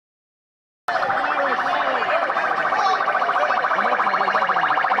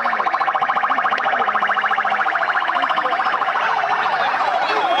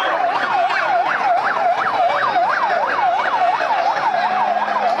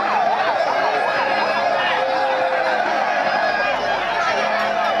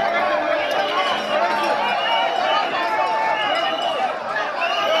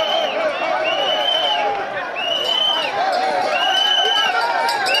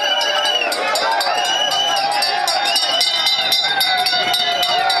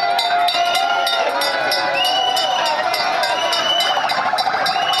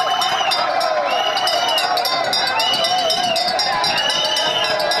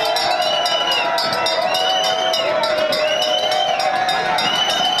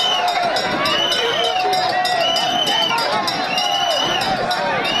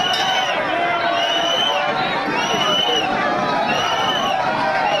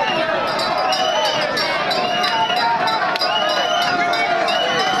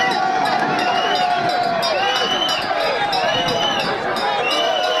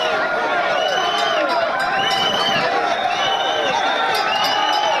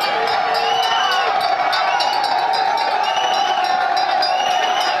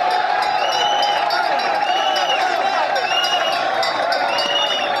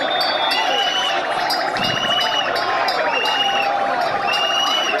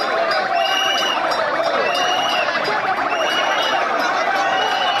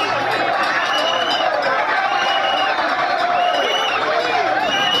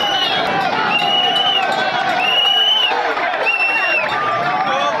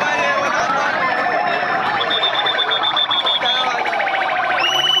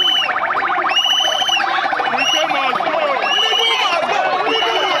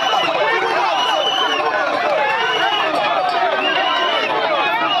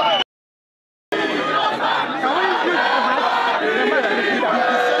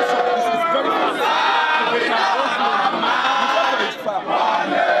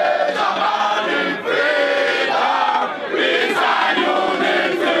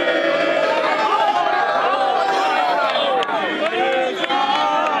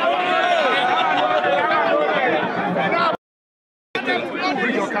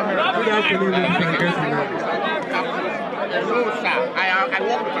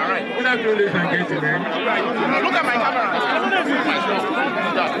work with my right. Good afternoon, ladies and gentlemen. Look at my camera.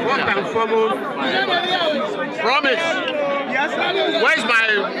 First and foremost, Promise. Where's my...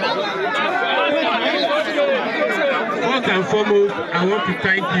 First and foremost, I want to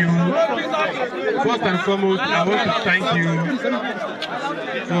thank you. First and foremost, I want to thank you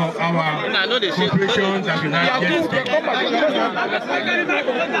for our cooperation that we had yesterday.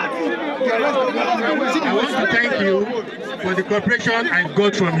 I want to thank you for the cooperation I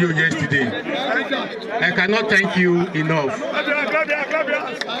got from you yesterday. I cannot thank you enough.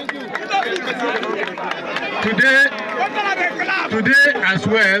 Today as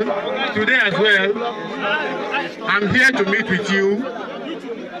well, I'm here to meet with you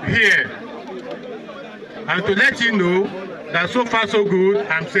here and to let you know that so far so good.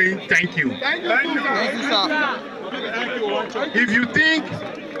 I'm saying thank you. Thank you, sir.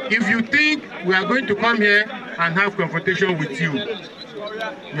 If you think we are going to come here and have confrontation with you,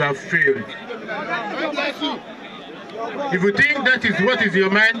 you have failed. If you think that is what is in your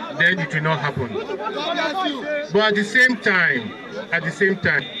mind, then it will not happen. But at the same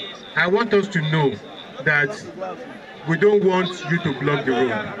time, I want us to know that we don't want you to block the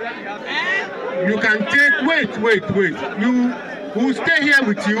road. You can take, wait. You will stay here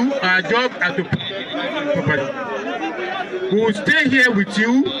with you, our job at the property. We will stay here with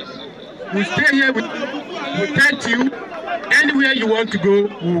you. We'll stay here with protect you. Anywhere you want to go,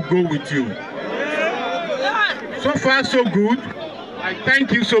 we will go with you. So far, so good. I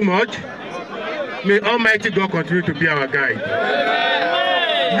thank you so much. May Almighty God continue to be our guide.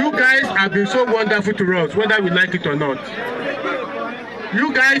 You guys have been so wonderful to us, whether we like it or not.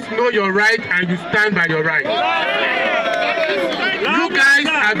 You guys know your right and you stand by your right. You guys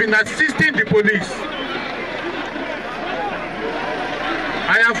have been assisting the police.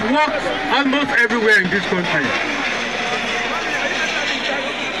 I have worked almost everywhere in this country.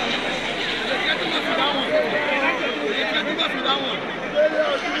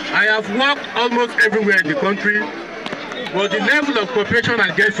 I have worked almost everywhere in the country, but the level of cooperation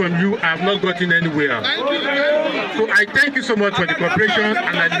I get from you, I have not gotten anywhere. So I thank you so much for the cooperation,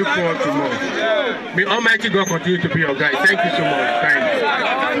 and I look forward to more. May Almighty God continue to be your guide. Thank you so much.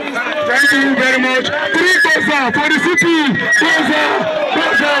 Thank you very much. 3 Goza for the CP.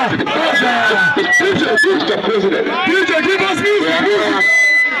 Mr. President. Give us music.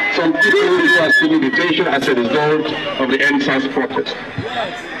 Some people who are still in detention as a result of the NSAS protest.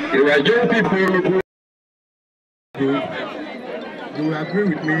 There are young people who... You will agree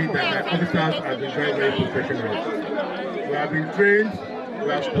with me that my officers have been very, very professional. We have been trained, we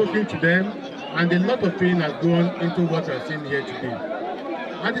have spoken to them, and a lot of training has gone into what we are seeing here today.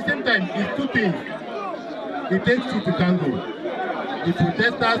 At the same time, it's two things. It takes two to tango. The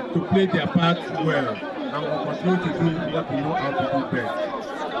protesters to play their part well, and will continue to do what we know how to do best.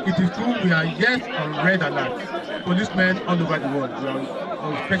 It is true we are yet on red alert. Policemen all over the world,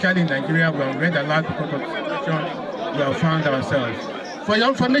 especially in Nigeria, we are on red alert because of the situation we have found ourselves. For your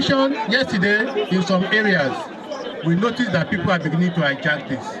information, yesterday in some areas, we noticed that people are beginning to hijack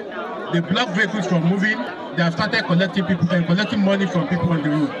this. They block vehicles from moving. They have started collecting people and collecting money from people on the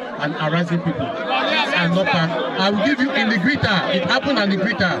road and harassing people. And not park. I will give you in Igrita. It happened on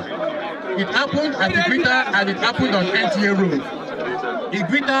Igrita. It happened at Igrita and it happened on NTA Road.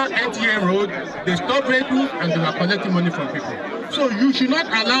 Igrita, NTA Road, they stopped vehicles and they were collecting money from people. So you should not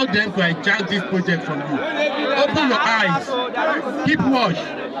allow them to hijack this project from you. Open your eyes. Keep watch.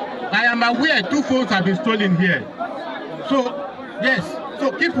 I am aware 2 phones have been stolen here. So, yes.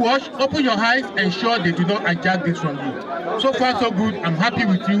 So keep watch, open your eyes, ensure they do not hijack this from you. So far, so good. I'm happy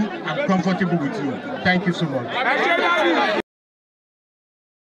with you. I'm comfortable with you. Thank you so much.